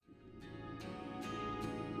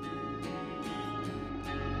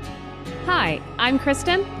Hi, I'm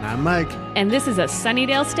Kristen. And I'm Mike. And this is a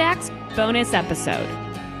Sunnydale Stacks bonus episode.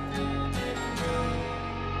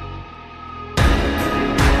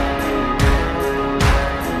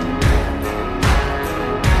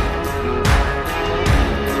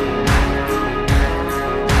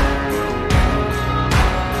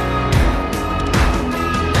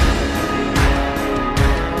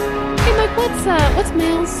 Hey, Mike, what's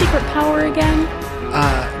Mal's secret power again?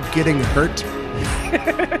 Getting hurt.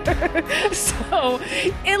 So,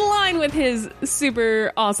 in line with his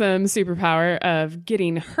super awesome superpower of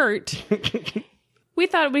getting hurt, we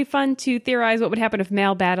thought it would be fun to theorize what would happen if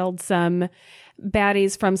Mal battled some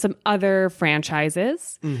baddies from some other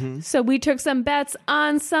franchises. Mm-hmm. So we took some bets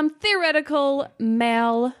on some theoretical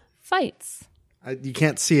Mal fights. You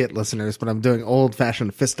can't see it, listeners, but I'm doing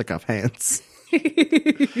old-fashioned fisticuff hands.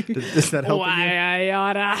 Is that helping Why I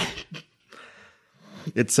oughta.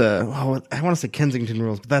 It's I want to say Kensington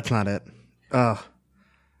rules, but that's not it.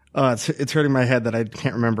 It's hurting my head that I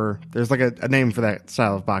can't remember. There's like a name for that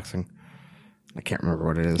style of boxing. I can't remember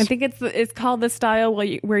what it is. I think it's called the style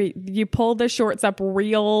where you pull the shorts up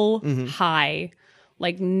real high,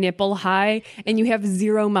 like nipple high, and you have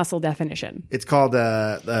zero muscle definition. It's called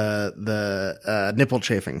the nipple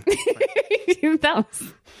chafing.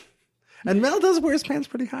 And Mel does wear his pants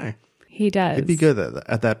pretty high. He does. He'd be good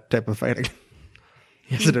at that type of fighting.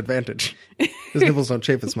 He has an advantage. His nipples don't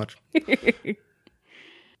chafe as much.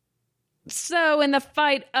 So, in the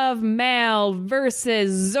fight of Mal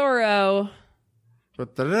versus Zorro,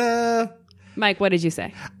 Mike, what did you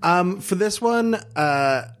say? For this one,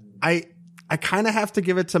 I kind of have to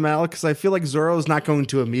give it to Mal because I feel like Zorro's not going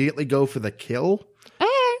to immediately go for the kill.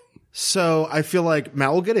 So I feel like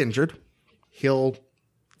Mal will get injured. He'll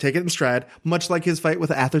take it in stride, much like his fight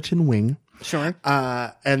with Atherton Wing. Sure.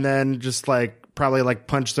 And then just probably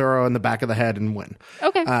punch Zorro in the back of the head and win.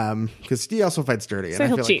 Okay. Because he also fights dirty. So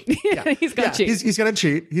and he'll cheat. He's going to cheat. He's going to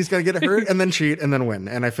cheat. He's going to get hurt and then cheat and then win.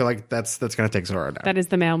 And I feel like that's going to take Zorro down. That is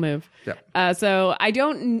the Mal move. Yeah. So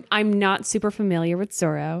I'm not super familiar with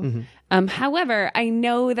Zorro. Mm-hmm. However, I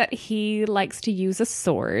know that he likes to use a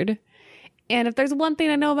sword. And if there's one thing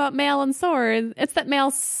I know about Mal and sword, it's that Mal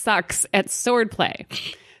sucks at sword play.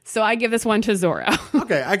 So I give this one to Zorro.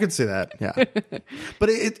 Okay, I could see that. Yeah, but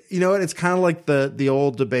it's kind of like the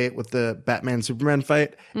old debate with the Batman Superman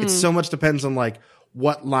fight. It so much depends on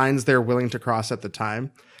what lines they're willing to cross at the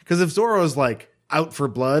time. Because if Zorro is out for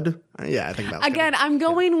blood, I think that's again. I'm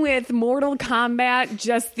going with Mortal Kombat.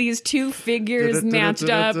 Just these two figures matched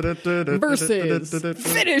up versus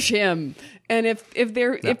finish him. And if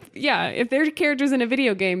they're characters in a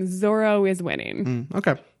video game, Zorro is winning.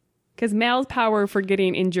 Okay. Because Mal's power for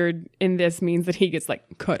getting injured in this means that he gets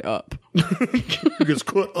cut up. He gets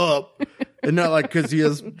cut up, and not because he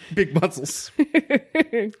has big muscles.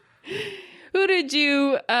 Who did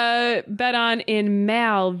you bet on in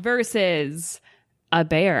Mal versus a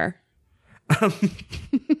bear? Well,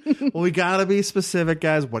 we gotta be specific,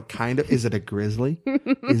 guys. What kind of? Is it a grizzly?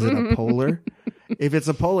 Is it a polar? If it's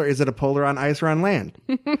a polar, is it a polar on ice or on land?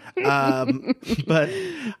 But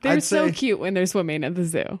they're so cute when they're swimming at the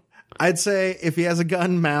zoo. I'd say if he has a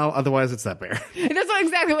gun, Mal. Otherwise, it's that bear. That's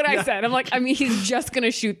exactly what I said. I'm he's just going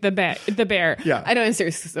to shoot the bear. Yeah. I don't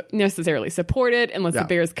necessarily support it unless the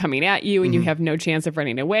bear is coming at you and you have no chance of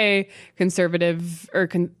running away. Conservation.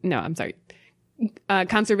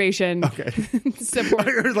 Okay. Support.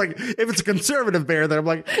 If it's a conservative bear, then I'm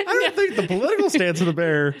I don't think the political stance of the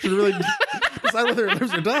bear should really decide whether it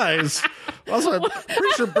lives or dies. Also, I'm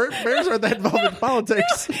pretty sure bears aren't that involved in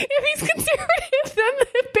politics. If he's conservative, then the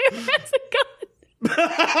bear has a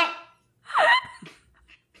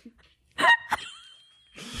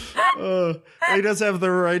gun. He does have the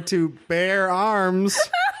right to bear arms.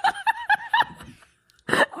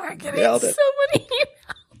 We're getting so many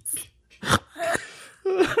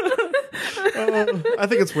I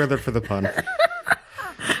think it's worth it for the pun.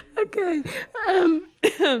 Okay.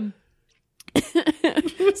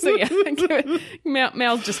 So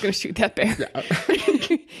Mal's just gonna shoot that bear. Yeah.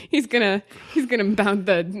 he's gonna mount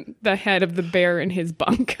the head of the bear in his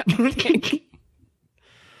bunk, I think.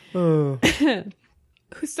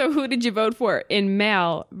 So who did you vote for in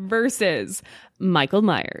Mal versus Michael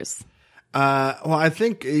Myers? Well, I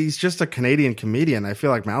think he's just a Canadian comedian. I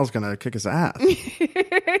feel like Mal's gonna kick his ass.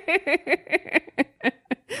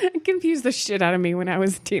 It confused the shit out of me when I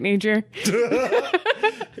was a teenager.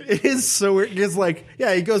 It is so weird. It's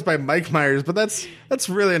he goes by Mike Myers, but that's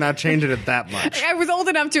really not changing it that much. I was old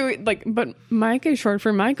enough to but Mike is short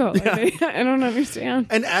for Michael. Yeah. I don't understand.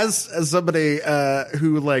 And as somebody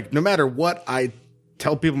who no matter what I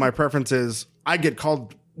tell people my preference is, I get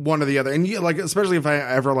called one or the other. And like, especially if I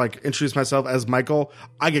ever like introduce myself as Michael,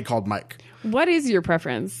 I get called Mike. What is your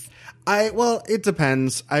preference? Well, it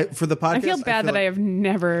depends. For the podcast, I feel bad that I have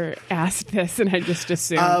never asked this and I just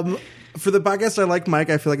assumed. For the podcast, I like Mike.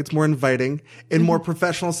 I feel like it's more inviting. In more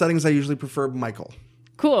professional settings, I usually prefer Michael.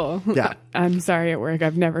 Cool. Yeah. I'm sorry at work.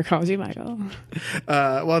 I've never called you Michael.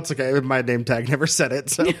 Well, it's okay. My name tag never said it,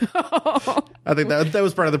 so I think that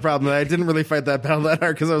was part of the problem. I didn't really fight that battle that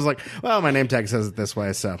hard because I was like, well, my name tag says it this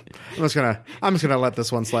way, so I'm just gonna let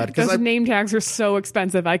this one slide Those name tags are so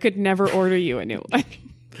expensive. I could never order you a new one.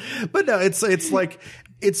 But no, it's like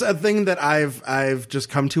it's a thing that I've just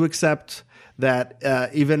come to accept.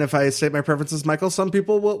 That even if I state my preference as Michael, some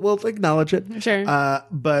people will acknowledge it. Sure.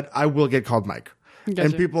 But I will get called Mike. Gotcha.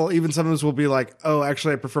 And people even sometimes will be like, oh,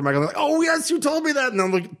 actually, I prefer Michael. They're like, oh, yes, you told me that.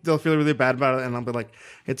 And they'll feel really bad about it. And I'll be like,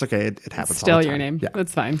 it's okay. It happens Still all the time. your name. Yeah.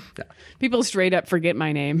 That's fine. Yeah. People straight up forget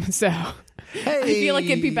my name. So Hey, I feel like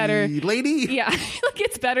it'd be better. Lady. Yeah. I feel like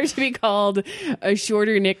it's better to be called a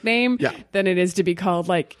shorter nickname than it is to be called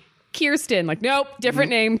like Kirsten. Like, nope, different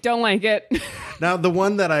name. Don't like it. Now, the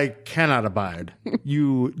one that I cannot abide,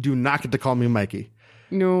 you do not get to call me Mikey.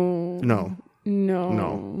 No.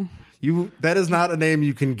 No. That is not a name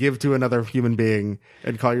you can give to another human being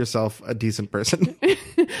and call yourself a decent person.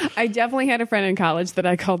 I definitely had a friend in college that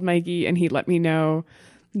I called Mikey, and he let me know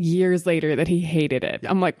years later that he hated it.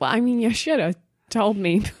 I'm like, well, I mean, you should have told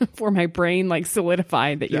me before my brain like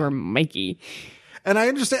solidified that you were Mikey. And I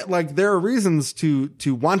understand, like, there are reasons to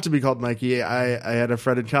want to be called Mikey. I had a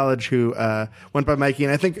friend in college who went by Mikey,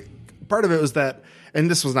 and I think part of it was that, and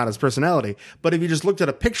this was not his personality, but if you just looked at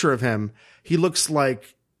a picture of him, he looks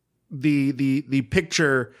like the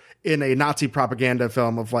picture in a Nazi propaganda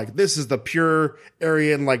film of like, this is the pure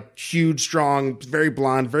Aryan, like huge, strong, very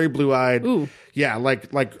blonde, very blue eyed. Ooh. Yeah.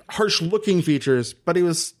 Like harsh looking features, but he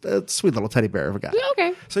was a sweet little teddy bear of a guy.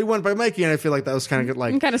 Okay. So he went by Mikey, and I feel like that was kind of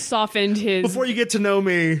like, Kind of softened his. before you get to know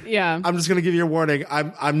me. Yeah. I'm just going to give you a warning.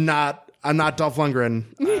 I'm not Dolph Lundgren.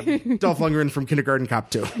 I'm Dolph Lundgren from Kindergarten Cop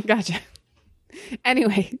 2. Gotcha.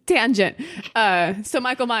 Anyway, tangent. So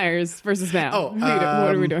Michael Myers versus Mal. Oh,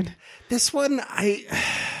 what are we doing? This one,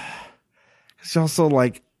 it's also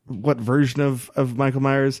like, what version of Michael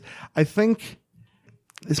Myers? I think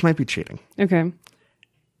this might be cheating. Okay.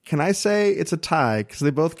 Can I say it's a tie because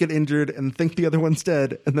they both get injured and think the other one's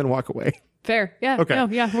dead and then walk away? Fair. Yeah. Okay. No,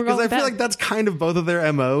 yeah. We're going Because I with feel that. like that's kind of both of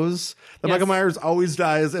their MOs. That Yes. Michael Myers always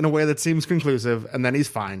dies in a way that seems conclusive, and then he's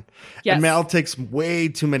fine. Yes. And Mal takes way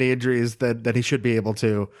too many injuries that he should be able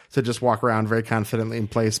to just walk around very confidently and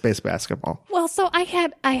play space basketball. Well, so I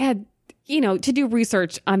had to do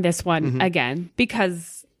research on this one again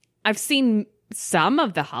because I've seen some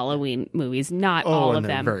of the Halloween movies, not all of and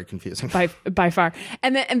they're them. very confusing. by far.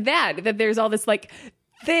 And that there's all this like,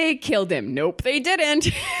 they killed him. Nope, they didn't.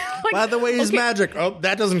 Like, By the way, he's okay, magic. Oh,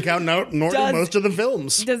 that doesn't count. No, nor do most of the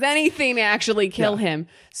films. Does anything actually kill him?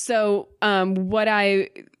 So what I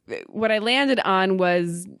landed on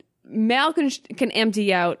was Mal can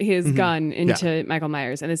empty out his gun into Michael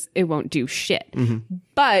Myers, and it won't do shit.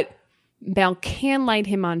 But Mal can light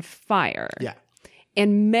him on fire. Yeah.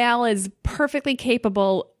 And Mal is perfectly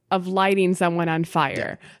capable of lighting someone on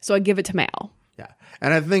fire. So I give it to Mal. Yeah.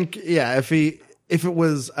 And I think, if it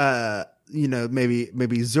was, maybe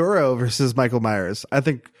Zorro versus Michael Myers, I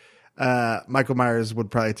think Michael Myers would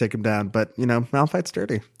probably take him down. But, Mal fights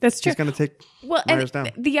dirty. That's true. He's going to take Myers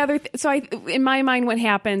down. The other, in my mind, what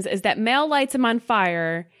happens is that Mal lights him on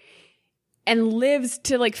fire and lives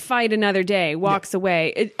to like fight another day, walks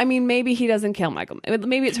away. Maybe he doesn't kill Michael.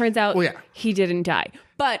 Maybe it turns out he didn't die,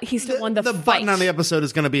 but he still won the fight. Button on the episode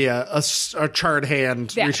is going to be a charred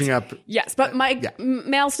hand reaching up. Yes, but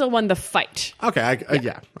Mal still won the fight. Okay,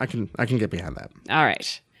 I can get behind that. All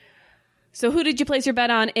right. So who did you place your bet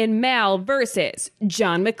on in Mal versus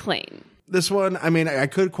John McClane? This one, I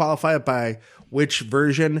could qualify it by which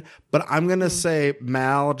version, but I'm going to say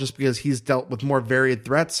Mal just because he's dealt with more varied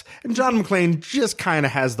threats, and John McClane just kind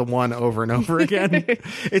of has the one over and over again.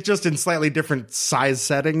 It's just in slightly different size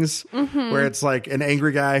settings, where it's like an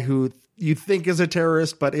angry guy who you think is a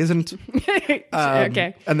terrorist but isn't.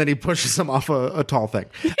 Okay. And then he pushes him off a tall thing.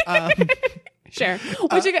 Sure.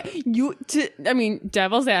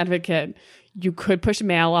 Devil's advocate, you could push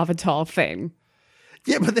Mal off a tall thing.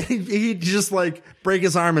 Yeah, but then he'd just like break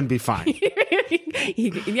his arm and be fine.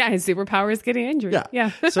 His superpower is getting injured. Yeah.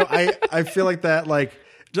 So I feel like that, like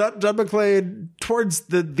John McClane towards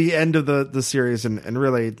the end of the series, and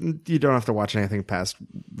really you don't have to watch anything past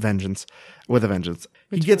Vengeance with a Vengeance.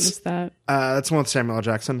 Which one is that? That's the one with Samuel L.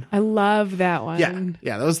 Jackson. I love that one.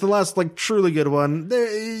 Yeah, that was the last like truly good one.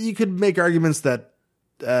 You could make arguments that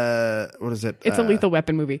what is it? It's a Lethal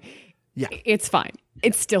Weapon movie. Yeah. It's fine.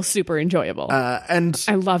 It's still super enjoyable. And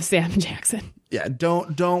I love Sam Jackson. yeah,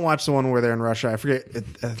 don't watch the one where they're in Russia. I forget.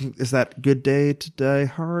 I think, is that Good Day to Die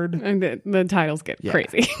Hard? And the titles get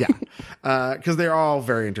crazy. Yeah, because they're all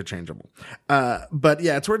very interchangeable. But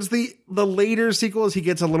yeah, towards the later sequels, he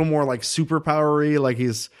gets a little more like superpowery. Like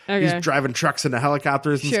he's driving trucks into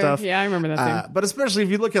helicopters and stuff. Yeah, I remember that thing. But especially if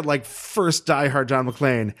you look at like first Die Hard John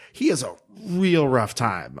McClane, he has a real rough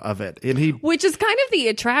time of it, and which is kind of the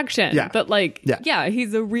attraction. Yeah. But like, yeah,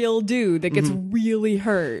 he's a real dude that gets really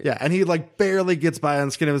hurt. yeah, and he like barely gets by on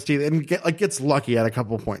the skin of his teeth, and gets lucky at a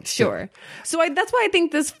couple points. Sure. So that's why I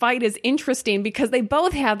think this fight is interesting, because they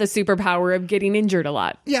both have the superpower of getting injured a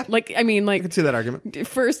lot. Yeah. Like, I mean, like, I can see that argument.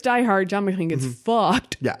 first Die Hard, John McClane gets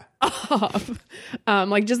fucked Yeah. up.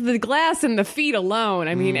 Like just the glass in the feet alone.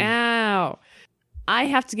 I mean, ow. I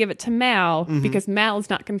have to give it to Mal because Mal is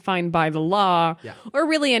not confined by the law or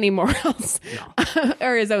really any morals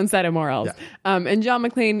or his own set of morals. Yeah. And John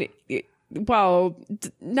McClane, while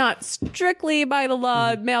not strictly by the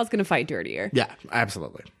law, Mal's going to fight dirtier. Yeah,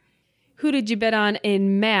 absolutely. Who did you bet on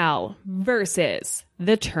in Mal versus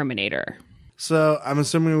the Terminator? So I'm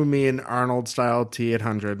assuming we mean Arnold style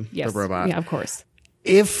T-800, Yes. the robot. Yeah, of course.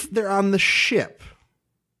 If they're on the ship,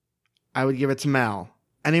 I would give it to Mal.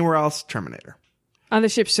 Anywhere else, Terminator. On the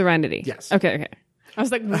ship Serenity. Yes. Okay. I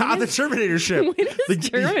was like, On the Terminator ship. when is the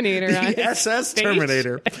Terminator on The his SS spaceship?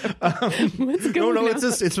 Terminator. What's going on?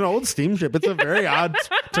 It's an old steamship. It's a very odd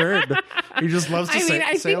turd. He just loves to I mean,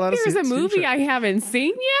 I think sail out of there's a movie steamship. I haven't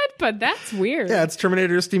seen yet, but that's weird. Yeah, it's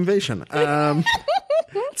Terminator Steamvation.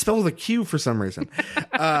 It's spelled with a Q for some reason.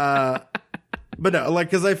 But no, like,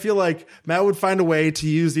 because I feel like Matt would find a way to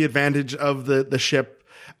use the advantage of the ship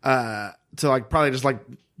to like probably just like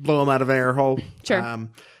blow him out of an air hole. Sure. An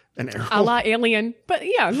air A hole. la Alien, but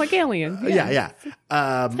yeah, like Alien. Yeah. you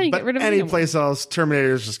But get rid of any anyone. place else,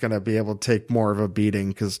 Terminator is just going to be able to take more of a beating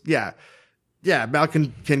because, yeah, Mal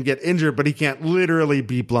can get injured, but he can't literally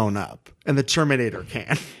be blown up. And the Terminator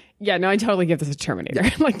can. Yeah, no, I totally give this a Terminator.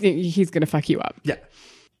 Like, he's going to fuck you up. Yeah.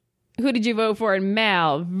 Who did you vote for in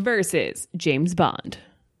Mal versus James Bond?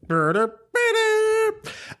 This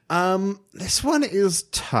one is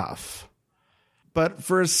tough. But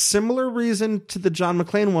for a similar reason to the John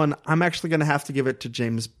McClane one, I'm actually going to have to give it to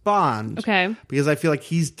James Bond. Okay. Because I feel like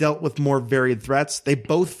he's dealt with more varied threats. They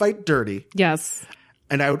both fight dirty. Yes.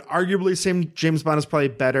 And I would arguably say James Bond is probably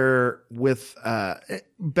better with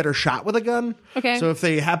better shot with a gun. Okay. So if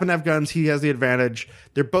they happen to have guns, he has the advantage.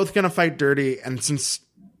 They're both going to fight dirty. And since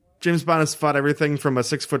James Bond has fought everything from a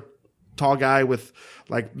 6-foot tall guy with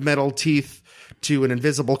like metal teeth to an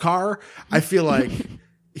invisible car, I feel like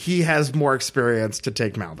he has more experience to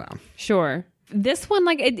take Mal down. Sure. This one,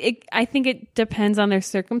 like, I think it depends on their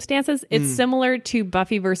circumstances. It's similar to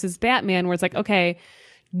Buffy versus Batman, where it's like, okay,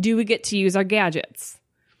 do we get to use our gadgets?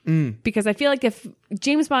 Because I feel like if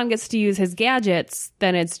James Bond gets to use his gadgets,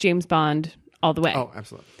 then it's James Bond all the way. Oh,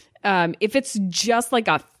 absolutely. If it's just like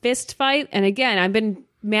a fist fight, and again, I've been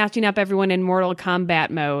matching up everyone in Mortal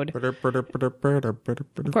Kombat mode. Of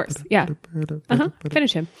course, yeah.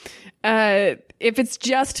 Finish him. If it's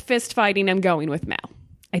just fist fighting, I'm going with Mal.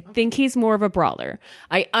 I think he's more of a brawler.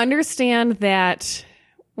 I understand that.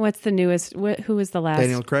 What's the newest? Who is the last?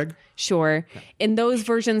 Daniel Craig? Sure. In those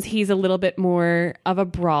versions, he's a little bit more of a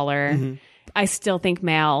brawler. I still think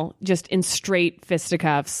Mal, just in straight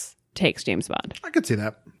fisticuffs, takes James Bond. I could see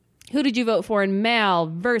that. Who did you vote for in Mal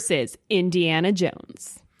versus Indiana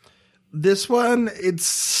Jones? This one, it's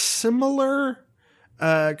similar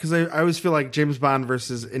because I always feel like James Bond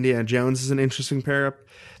versus Indiana Jones is an interesting pair-up.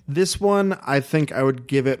 This one, I think I would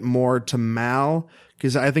give it more to Mal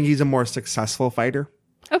because I think he's a more successful fighter.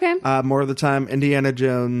 Okay. More of the time, Indiana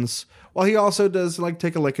Jones, well, he also does like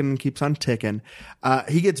take a licking and keeps on ticking.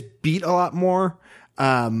 He gets beat a lot more.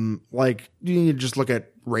 Like you just look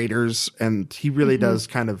at Raiders and he really does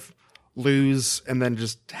kind of lose and then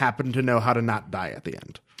just happen to know how to not die at the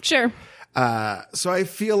end. Sure. So I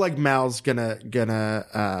feel like Mal's gonna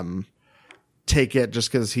take it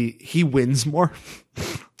just because he wins more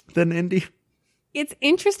than Indy. It's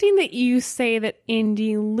interesting that you say that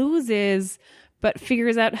Indy loses, but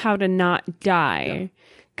figures out how to not die.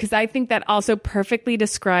 Because I think that also perfectly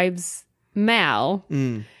describes Mal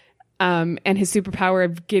and his superpower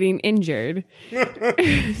of getting injured.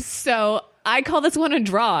 So I call this one a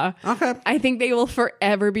draw. Okay. I think they will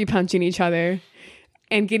forever be punching each other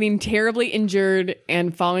and getting terribly injured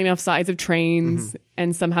and falling off sides of trains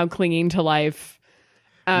and somehow clinging to life.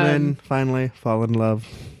 Then finally fall in love.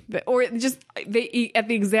 Or just they at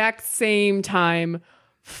the exact same time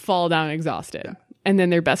fall down exhausted. And then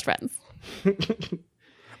they're best friends.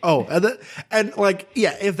 Oh, and like,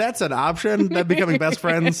 yeah, if that's an option, that becoming best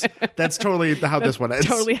friends, that's totally how this one ends.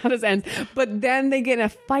 Totally how this ends. But then they get in a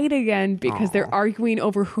fight again because they're arguing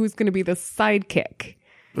over who's going to be the sidekick.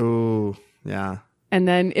 Ooh, yeah. And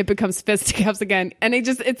then it becomes fisticuffs again. And it's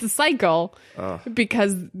a cycle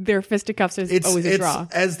because their fisticuffs is always a draw.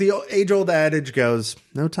 As the age-old adage goes,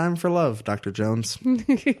 no time for love, Dr. Jones.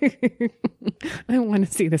 I want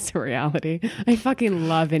to see this in reality. I fucking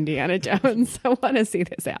love Indiana Jones. I want to see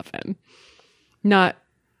this happen. Not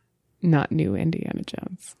new Indiana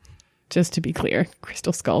Jones. Just to be clear,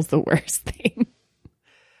 Crystal Skull's the worst thing.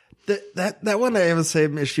 That one, I have the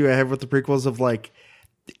same issue I have with the prequels of like,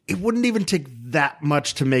 it wouldn't even take that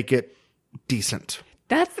much to make it decent.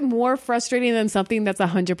 That's more frustrating than something that's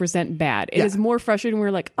 100% bad. It is more frustrating when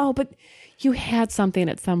we're like, oh, but you had something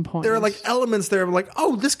at some point. There are like elements there of like,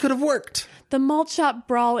 oh, this could have worked. The malt shop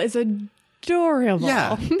brawl is adorable.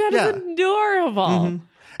 Yeah. That is adorable.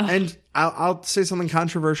 Mm-hmm. And I'll say something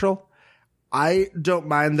controversial. I don't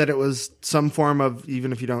mind that it was some form of,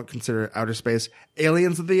 even if you don't consider it outer space,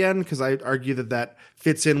 aliens at the end, because I argue that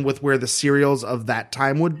fits in with where the serials of that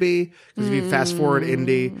time would be. Because if you fast forward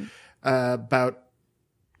Indy about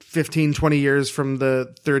 15, 20 years from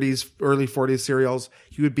the 30s, early 40s serials,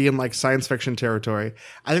 you would be in like science fiction territory.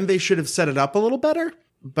 I think they should have set it up a little better,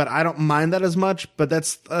 but I don't mind that as much. But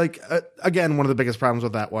that's like, again, one of the biggest problems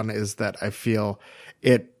with that one is that I feel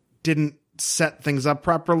it didn't set things up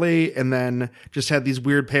properly and then just had these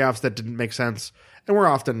weird payoffs that didn't make sense and were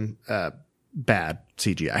often bad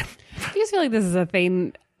CGI. I just feel like this is a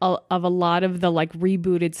thing of a lot of the like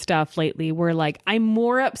rebooted stuff lately where like I'm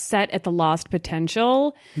more upset at the lost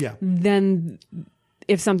potential than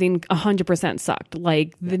if something 100% sucked,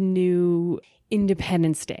 like the new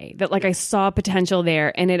Independence Day, that like I saw potential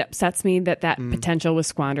there and it upsets me that potential was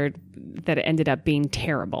squandered, that it ended up being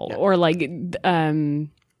terrible. Or like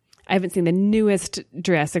I haven't seen the newest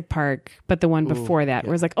Jurassic Park, but the one before that,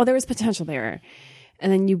 where it's like, oh, there was potential there.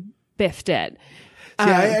 And then you biffed it. See,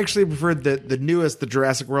 I actually preferred the newest, the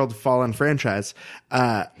Jurassic World Fallen franchise,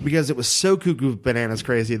 because it was so cuckoo bananas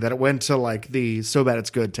crazy that it went to like the so bad it's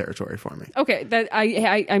good territory for me. Okay, that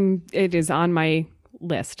I'm. It is on my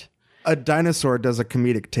list. A dinosaur does a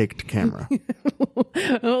comedic take to camera.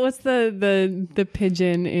 What's the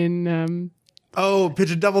pigeon in? Oh,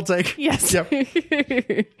 pigeon double take. Yes. Yep.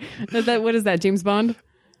 What is that? James Bond?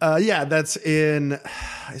 Yeah, that's in.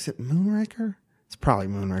 Is it Moonraker? It's probably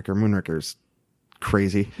Moonraker. Moonraker's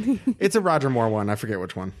crazy. It's a Roger Moore one. I forget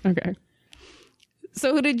which one. Okay.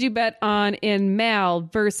 So who did you bet on in Mal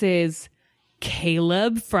versus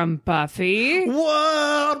Caleb from Buffy?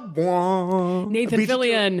 What? Nathan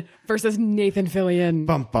Fillion versus Nathan Fillion.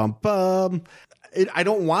 Bum, bum, bum. I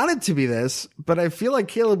don't want it to be this, but I feel like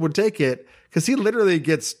Caleb would take it because he literally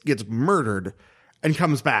gets murdered and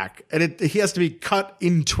comes back. And he has to be cut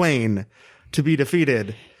in twain to be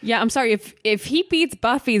defeated. Yeah, I'm sorry. If he beats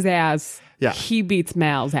Buffy's ass, he beats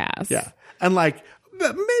Mal's ass. Yeah. And like,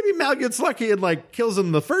 maybe Mal gets lucky and like kills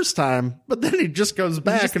him the first time, but then he just goes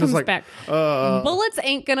back and is like, bullets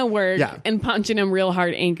ain't gonna work, and punching him real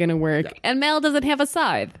hard ain't gonna work. Yeah. And Mal doesn't have a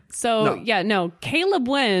scythe. So Caleb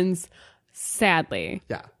wins, sadly.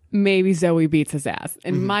 Yeah. Maybe Zoe beats his ass.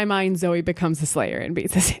 In my mind, Zoe becomes the Slayer and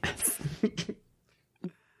beats his ass.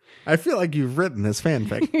 I feel like you've written this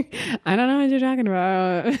fanfic. I don't know what you're talking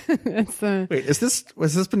about. Wait,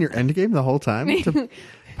 was this been your end game the whole time? To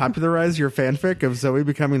popularize your fanfic of Zoe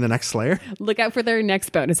becoming the next Slayer? Look out for their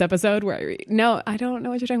next bonus episode where I read. No, I don't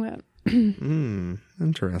know what you're talking about.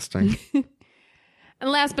 Interesting.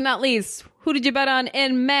 And last but not least, who did you bet on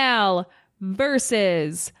in Mal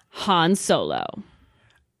versus Han Solo?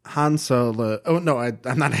 Han Solo. Oh no,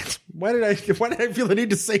 I'm not. Why did I feel the need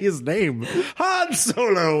to say his name? Han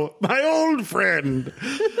Solo, my old friend.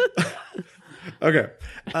 Okay,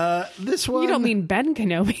 this one. You don't mean Ben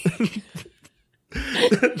Kenobi?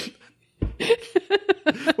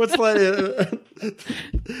 What's that?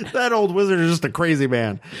 That old wizard is just a crazy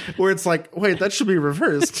man. Where it's like, wait, that should be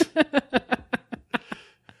reversed.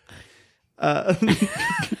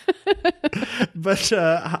 But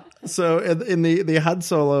so in the Han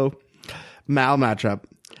Solo Mal matchup,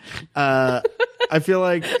 I feel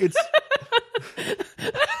like it's.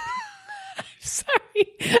 Sorry,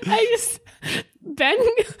 Ben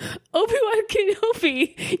Obi-Wan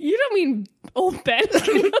Kenobi. You don't mean old Ben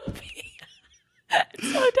Kenobi?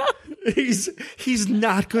 So dumb. He's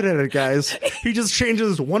not good at it, guys. He just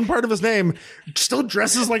changes one part of his name, still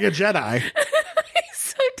dresses like a Jedi. He's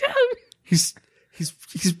so dumb. He's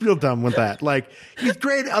real dumb with that. Like, he's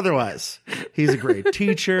great otherwise. He's a great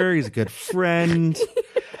teacher. He's a good friend.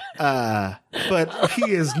 But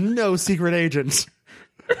he is no secret agent.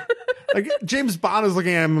 Like James Bond is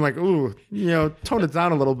looking at him like, ooh, tone it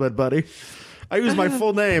down a little bit, buddy. I use my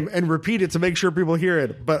full name and repeat it to make sure people hear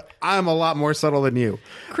it, but I'm a lot more subtle than you.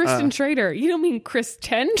 Kristen Trader. You don't mean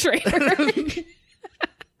Kristen Trader.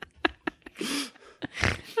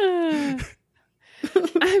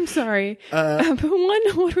 I'm sorry. But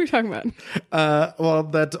what were we talking about? Well,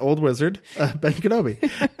 that old wizard, Ben Kenobi.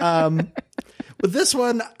 With this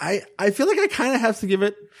one, I feel like I kind of have to give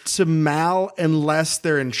it to Mal unless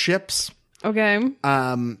they're in ships. Okay.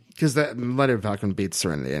 Because that Millennium Falcon beats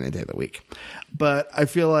Serenity any day of the week. But I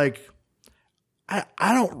feel like I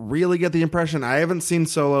don't really get the impression. I haven't seen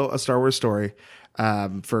Solo, A Star Wars Story,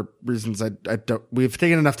 for reasons I don't. We've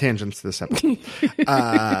taken enough tangents this episode.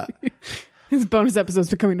 This bonus episode's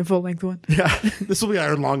becoming a full length one. Yeah, this will be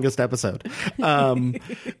our longest episode, and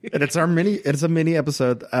it's a mini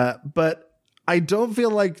episode. But I don't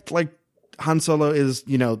feel like Han Solo is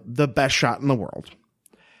the best shot in the world,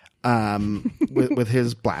 with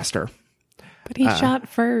his blaster. But he shot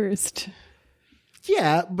first.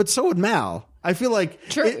 Yeah, but so would Mal. I feel like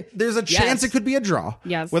there's a chance it could be a draw.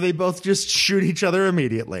 Yes. Where they both just shoot each other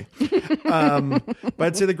immediately. But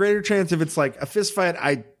I'd say the greater chance if it's like a fist fight,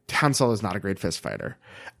 Han Solo is not a great fist fighter.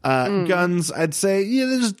 Guns, I'd say,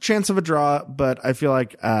 there's a chance of a draw, but I feel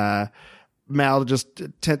like Mal just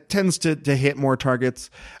tends to hit more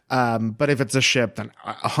targets. But if it's a ship, then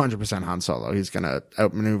 100% Han Solo. He's going to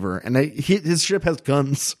outmaneuver. And his ship has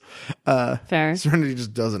guns. Fair. Serenity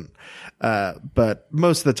just doesn't. But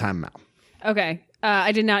most of the time, Mal. Okay.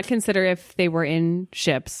 I did not consider if they were in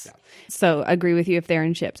ships. Yeah. So agree with you if they're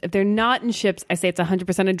in ships. If they're not in ships, I say it's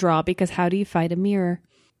 100% a draw because how do you fight a mirror?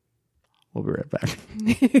 We'll be right back.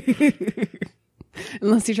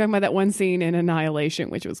 Unless you're talking about that one scene in Annihilation,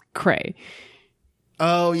 which was cray.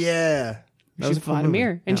 Oh, yeah. She fought a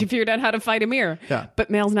mirror, and she figured out how to fight a mirror. Yeah. But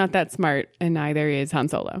Mal's not that smart, and neither is Han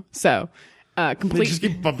Solo. So, They just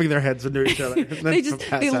keep bumping their heads into each other.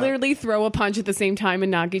 they literally throw a punch at the same time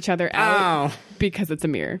and knock each other out because it's a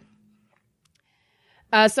mirror.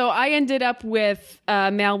 So I ended up with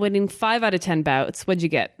Mal winning 5 out of 10 bouts. What'd you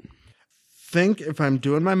get? Think if I'm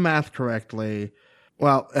doing my math correctly,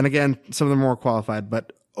 well, and again, some of them are more qualified,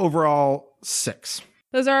 but overall 6.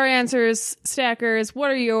 Those are our answers. Stackers,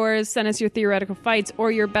 what are yours? Send us your theoretical fights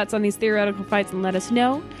or your bets on these theoretical fights and let us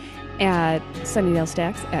know at Sunnydale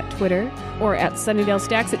Stacks at Twitter or at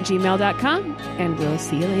SunnydaleStacks@gmail.com. And we'll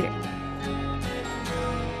see you later.